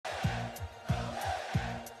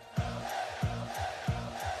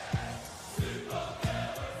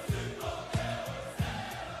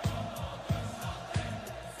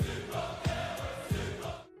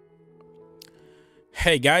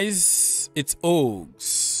Hey guys, it's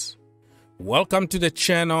Ogs. Welcome to the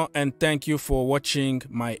channel and thank you for watching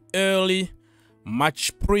my early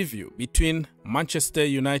match preview between Manchester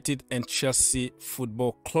United and Chelsea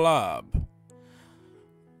Football Club.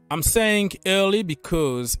 I'm saying early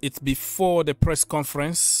because it's before the press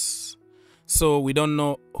conference, so we don't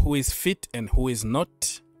know who is fit and who is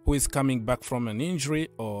not, who is coming back from an injury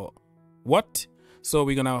or what. So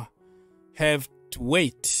we're gonna have to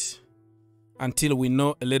wait until we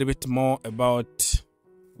know a little bit more about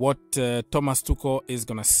what Thomas Tuchel is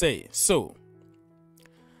gonna say. So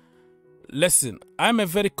listen, I'm a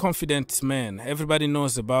very confident man. Everybody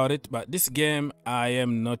knows about it, but this game I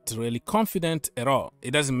am not really confident at all.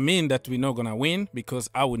 It doesn't mean that we're not gonna win, because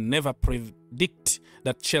I would never predict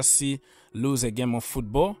that Chelsea lose a game of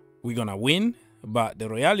football. We're gonna win, but the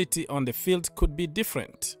reality on the field could be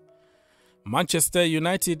different. Manchester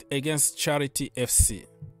United against Charity FC.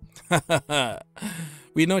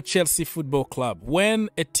 We know Chelsea Football Club. When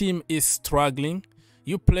a team is struggling,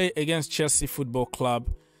 you play against Chelsea Football Club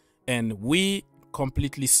and we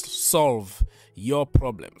completely solve your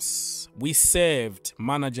problems. We saved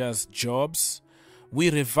managers' jobs. We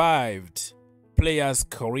revived players'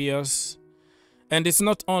 careers. And it's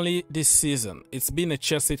not only this season. It's been a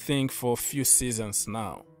Chelsea thing for a few seasons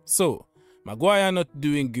now. So, Maguire not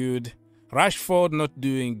doing good. Rashford not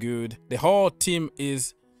doing good. The whole team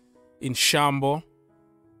is in shambles.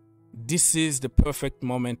 This is the perfect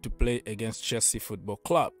moment to play against Chelsea Football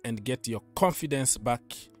Club and get your confidence back,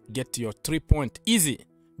 get your 3 points easy,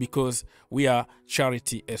 because we are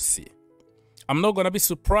Charity FC. I'm not going to be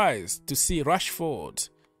surprised to see Rashford,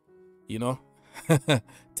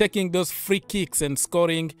 taking those free kicks and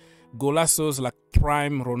scoring golazos like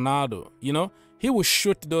prime Ronaldo. He will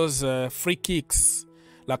shoot those free kicks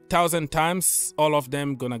like 1,000 times, all of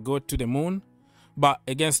them going to go to the moon. But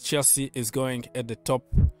against Chelsea is going at the top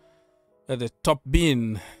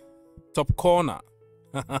bin, top corner.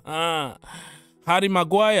 Harry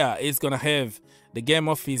Maguire is going to have the game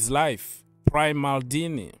of his life, prime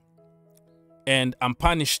Maldini. And I'm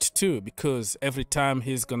punished too, because every time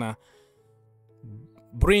he's going to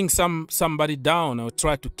bring somebody down or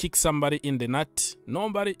try to kick somebody in the nut,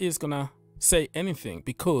 nobody is going to say anything,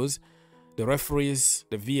 because the referees,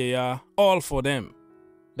 the VAR, all for them.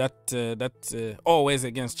 That's always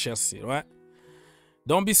against Chelsea, right?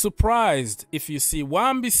 Don't be surprised if you see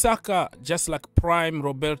Wan-Bissaka, just like prime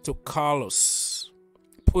Roberto Carlos,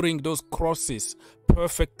 putting those crosses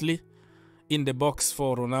perfectly in the box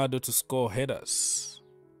for Ronaldo to score headers.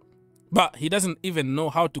 But he doesn't even know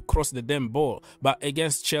how to cross the damn ball. But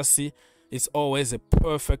against Chelsea, it's always a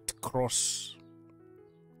perfect cross.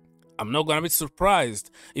 I'm not going to be surprised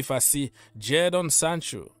if I see Jadon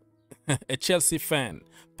Sancho, a Chelsea fan,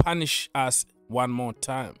 punish us one more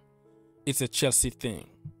time. It's a Chelsea thing.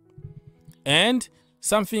 And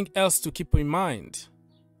something else to keep in mind,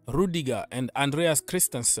 Rudiger and Andreas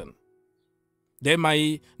Christensen, they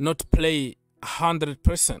might not play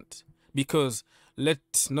 100%, because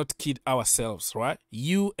let's not kid ourselves, right?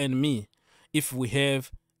 You and me, if we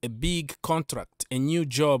have a big contract, a new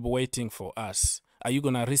job waiting for us, are you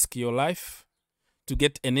going to risk your life to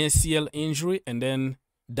get an ACL injury and then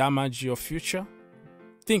damage your future?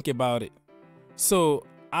 Think about it. So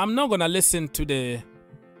I'm not gonna listen to the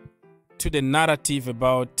narrative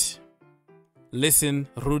about, listen,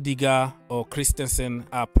 Rudiger or Christensen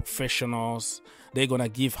are professionals, they're gonna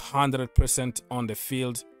give 100% on the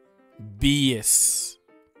field. BS.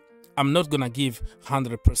 I'm not gonna give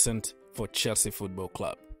 100% for Chelsea Football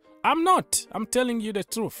Club. I'm not. I'm telling you the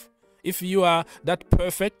truth. If you are that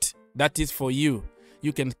perfect, that is for you.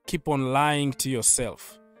 You can keep on lying to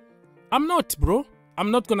yourself. I'm not, bro. I'm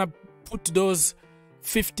not gonna put those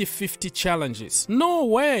 50-50 challenges. No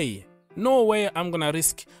way. No way I'm gonna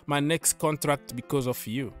risk my next contract because of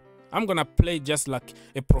you. I'm gonna play just like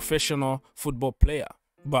a professional football player.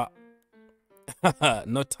 But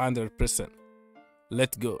not 100%.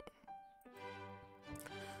 Let's go.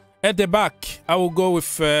 At the back, I will go with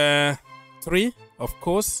 3, of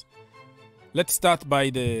course. Let's start by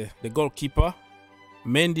the goalkeeper.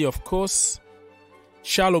 Mendy, of course.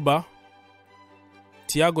 Chalobah.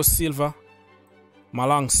 Thiago Silva,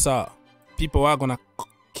 Malang Sarr. People are gonna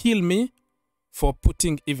kill me for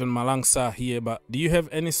putting even Malang Sarr here, but do you have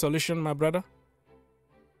any solution, my brother?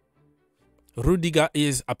 Rudiger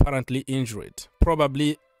is apparently injured.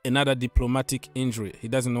 Probably another diplomatic injury. He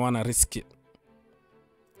doesn't want to risk it.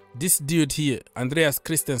 This dude here, Andreas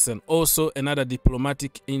Christensen, also another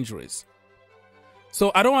diplomatic injuries.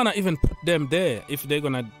 So I don't want to even put them there. If they're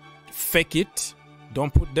gonna fake it,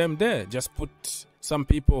 don't put them there. Just put some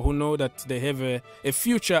people who know that they have a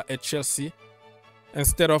future at Chelsea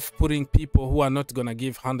instead of putting people who are not going to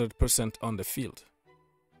give 100% on the field.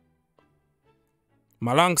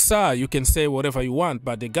 Malang Sarr, you can say whatever you want,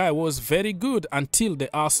 but the guy was very good until the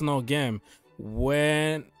Arsenal game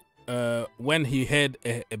when he had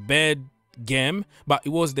a bad game, but it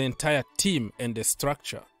was the entire team and the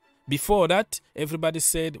structure. Before that, everybody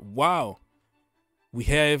said, wow, we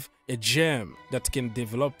have a gem that can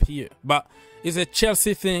develop here. But it's a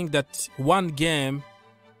Chelsea thing that one game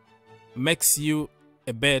makes you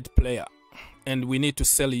a bad player, and we need to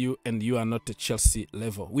sell you, and you are not a Chelsea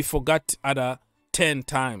level. We forgot other 10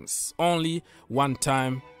 times. Only one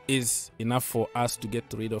time is enough for us to get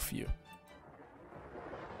rid of you.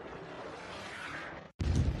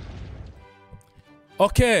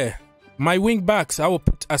 Okay, my wing backs, I will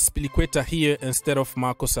put Azpilicueta here instead of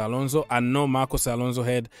Marcos Alonso. I know Marcos Alonso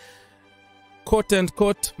had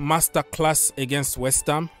quote-unquote masterclass against West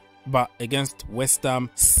Ham, but against West Ham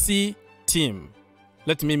C team.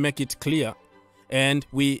 Let me make it clear. And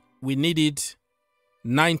we needed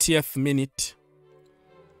 90th minute,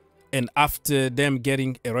 and after them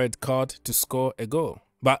getting a red card, to score a goal.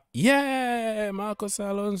 But yeah, Marcos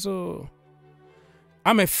Alonso.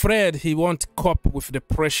 I'm afraid he won't cope with the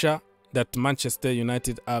pressure that Manchester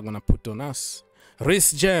United are going to put on us.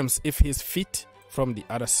 Reece James, if he's fit, from the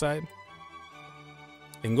other side.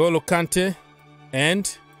 N'Golo Kante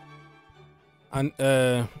and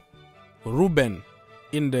Ruben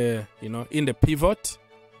in the pivot.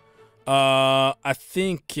 I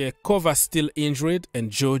think Kovac still injured, and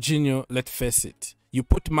Jorginho, let's face it. You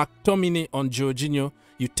put McTominay on Jorginho,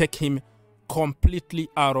 you take him completely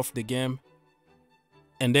out of the game,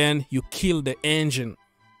 and then you kill the engine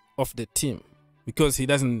of the team because he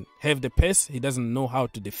doesn't have the pace, he doesn't know how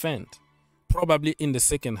to defend. Probably in the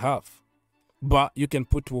second half, but you can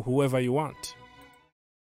put whoever you want.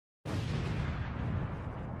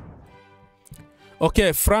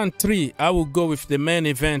 Okay, front three, I will go with the main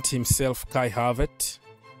event himself, Kai Havertz,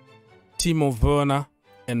 Timo Werner,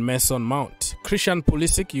 and Mason Mount. Christian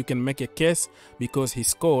Pulisic, you can make a case because he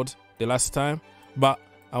scored the last time, but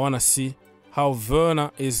I want to see how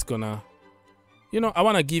Werner is gonna, I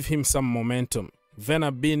want to give him some momentum.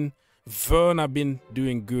 Werner been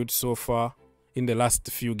doing good so far in the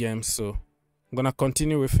last few games, so I'm gonna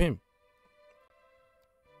continue with him.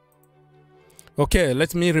 Okay,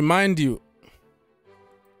 let me remind you.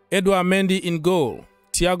 Edouard Mendy in goal,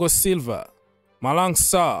 Thiago Silva, Malang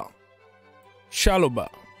Sarr, Chalobah,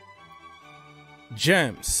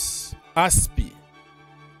 James, Aspi,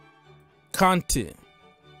 Kante,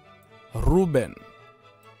 Ruben,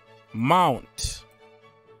 Mount,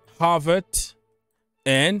 Havertz,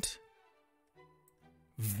 and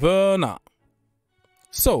Werner.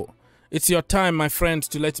 So, it's your time, my friend,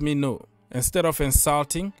 to let me know. Instead of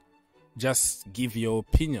insulting, just give your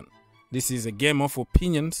opinion. This is a game of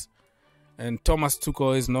opinions, and Thomas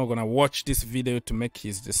Tuchel is not going to watch this video to make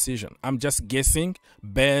his decision. I'm just guessing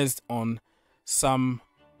based on some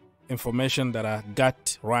information that I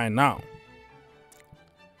got right now.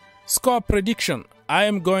 Score prediction. I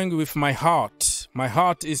am going with my heart. My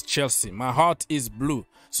heart is Chelsea. My heart is blue.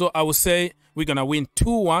 So I will say we're going to win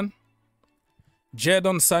 2-1.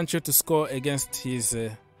 Jadon Sancho to score against his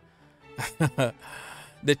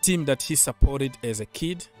the team that he supported as a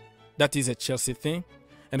kid. That is a Chelsea thing.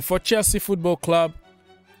 And for Chelsea Football Club,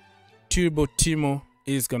 Turbo Timo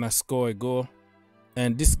is going to score a goal.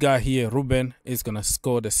 And this guy here, Ruben, is going to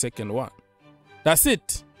score the second one. That's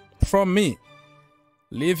it from me.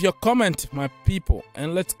 Leave your comment, my people,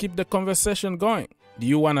 and let's keep the conversation going. Do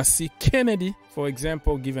you want to see Kennedy, for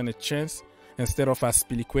example, given a chance instead of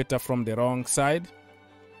Azpilicueta from the wrong side?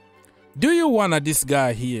 Do you want this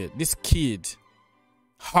guy here, this kid,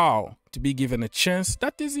 how to be given a chance?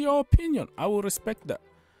 That is your opinion. I will respect that.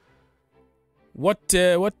 What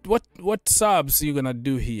subs you gonna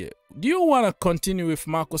do here? Do you want to continue with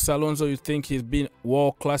Marcos Alonso? You think he's been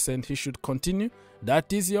world class and he should continue?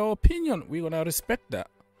 That is your opinion. We're gonna respect that.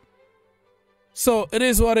 So it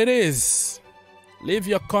is what it is. Leave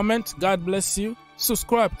your comment. God bless you.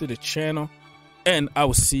 Subscribe to the channel, and I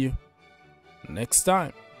will see you next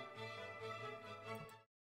time.